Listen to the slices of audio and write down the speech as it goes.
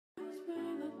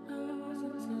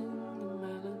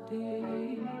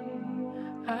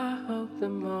hope the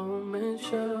moment shows.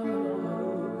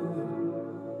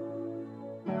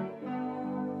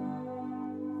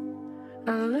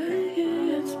 I lay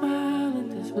here and smile in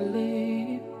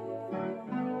disbelief.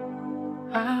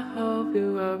 I hope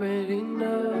you already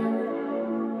know.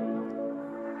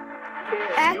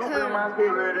 Echo. You feel my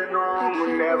spirit in the room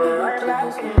whenever I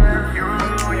last here. You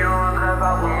know you're cause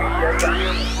I with me, yes I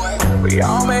am. We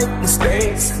all make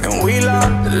mistakes and we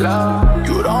love to love.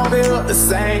 You don't feel the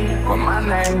same when my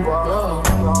name was.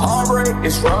 Heartbreak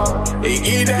is rough, it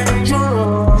get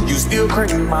dangerous. You still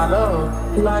craving my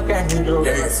love like angels.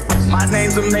 Yes. My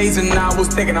name's amazing, I was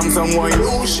thinking I'm someone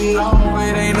you should know.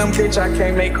 It ain't a bitch, I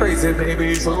can't make crazy,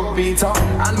 baby, truth be told.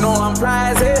 I know I'm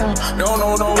fly as hell, don't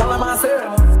know no one of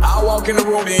myself. I walk in the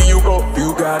room and you go,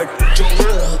 you gotta get your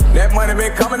will. That money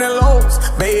been coming in loads,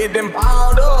 made them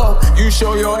piled up. You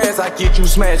show your ass, I get you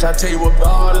smashed, I tell you what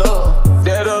God love.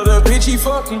 That other bitch he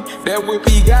fucking, that whip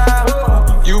he got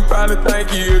her. You probably think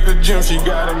he at the gym, she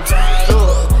got him tied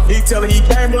up. He tell her he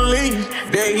can't believe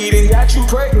that he done got you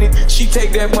pregnant. She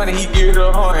take that money, he give it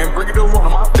to her and bring it to one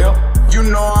of my belt. You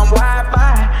know I'm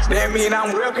Wi-Fi, that mean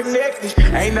I'm well connected.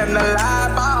 Ain't nothing to lie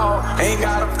about, ain't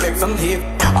gotta flex, I'm hit.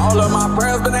 All of my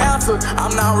prayers been answered,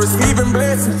 I'm now receiving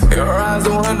blessings. Your eyes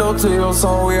a window to your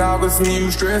soul, we all can see you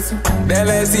stressing. That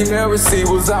last email receipt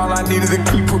was all I needed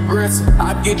to keep progressing.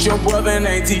 I get your brother and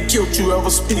AT killed, you ever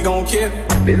speak on Kevin.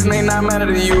 This may not matter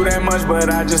to you that much, but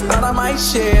I just thought I might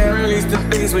share. Release the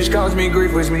things which cause me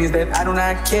grief, which means that I do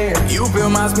not care. You feel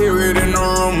my spirit in the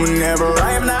room whenever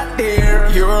I am not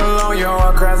there. You're alone, your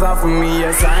heart cries out for me,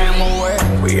 yes I am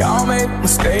aware. We all make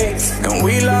mistakes, and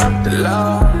we love to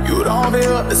love. You don't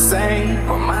feel the same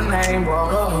when my name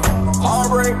brought up.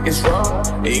 Heartbreak is rough,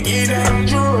 it get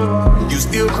dangerous. You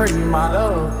still craving my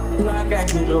love like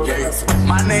angels. Yes.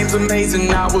 My name's amazing,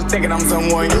 I was thinking I'm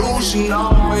someone you should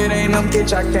know. It ain't a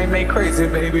bitch, I can't make crazy,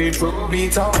 baby, truth be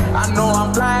told. I know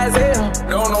I'm fly as hell,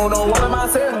 don't know no one of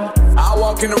myself. I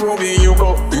walk in the room and you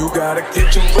go, you gotta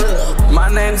get your real. My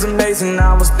name's amazing,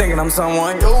 I was thinking I'm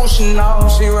someone you should know.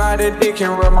 She ride a dick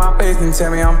and rub my face and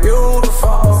tell me I'm beautiful.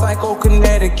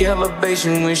 Psychokinetic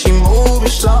elevation when she moving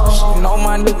slow. She know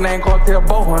my nickname Cartel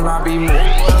Bo when I be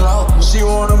moving low. She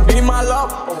wanna be my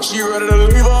love, she ready to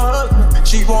leave her husband.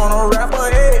 She wanna wrap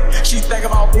her head, she think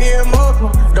about being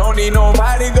Muslim. Don't need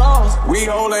nobody goes, we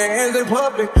holding hands in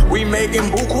public, we making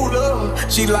buku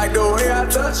love. She like the way I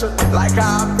touch her, like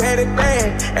how I pet it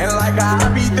bad, and like how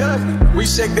I be ducking. We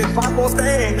shake this pop on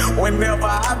stand, whenever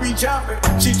I be jumping.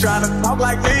 She tryna talk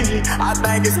like me, I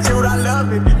think it's cute, I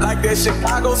love it, like that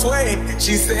Chicago sway.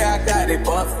 She say I got it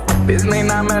busted. This may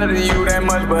not matter to you that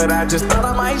much, but I just thought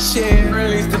I might share.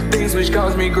 Release the things which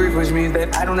cause me grief, which means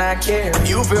that I do not care.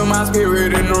 You feel my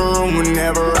spirit in the room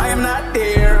whenever I am not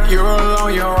there. You're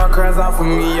alone, your heart cries out for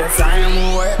me, yes I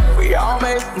am aware. We all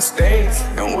make mistakes,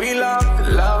 and we love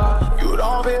to love. You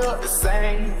don't feel the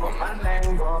same for my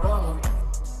name.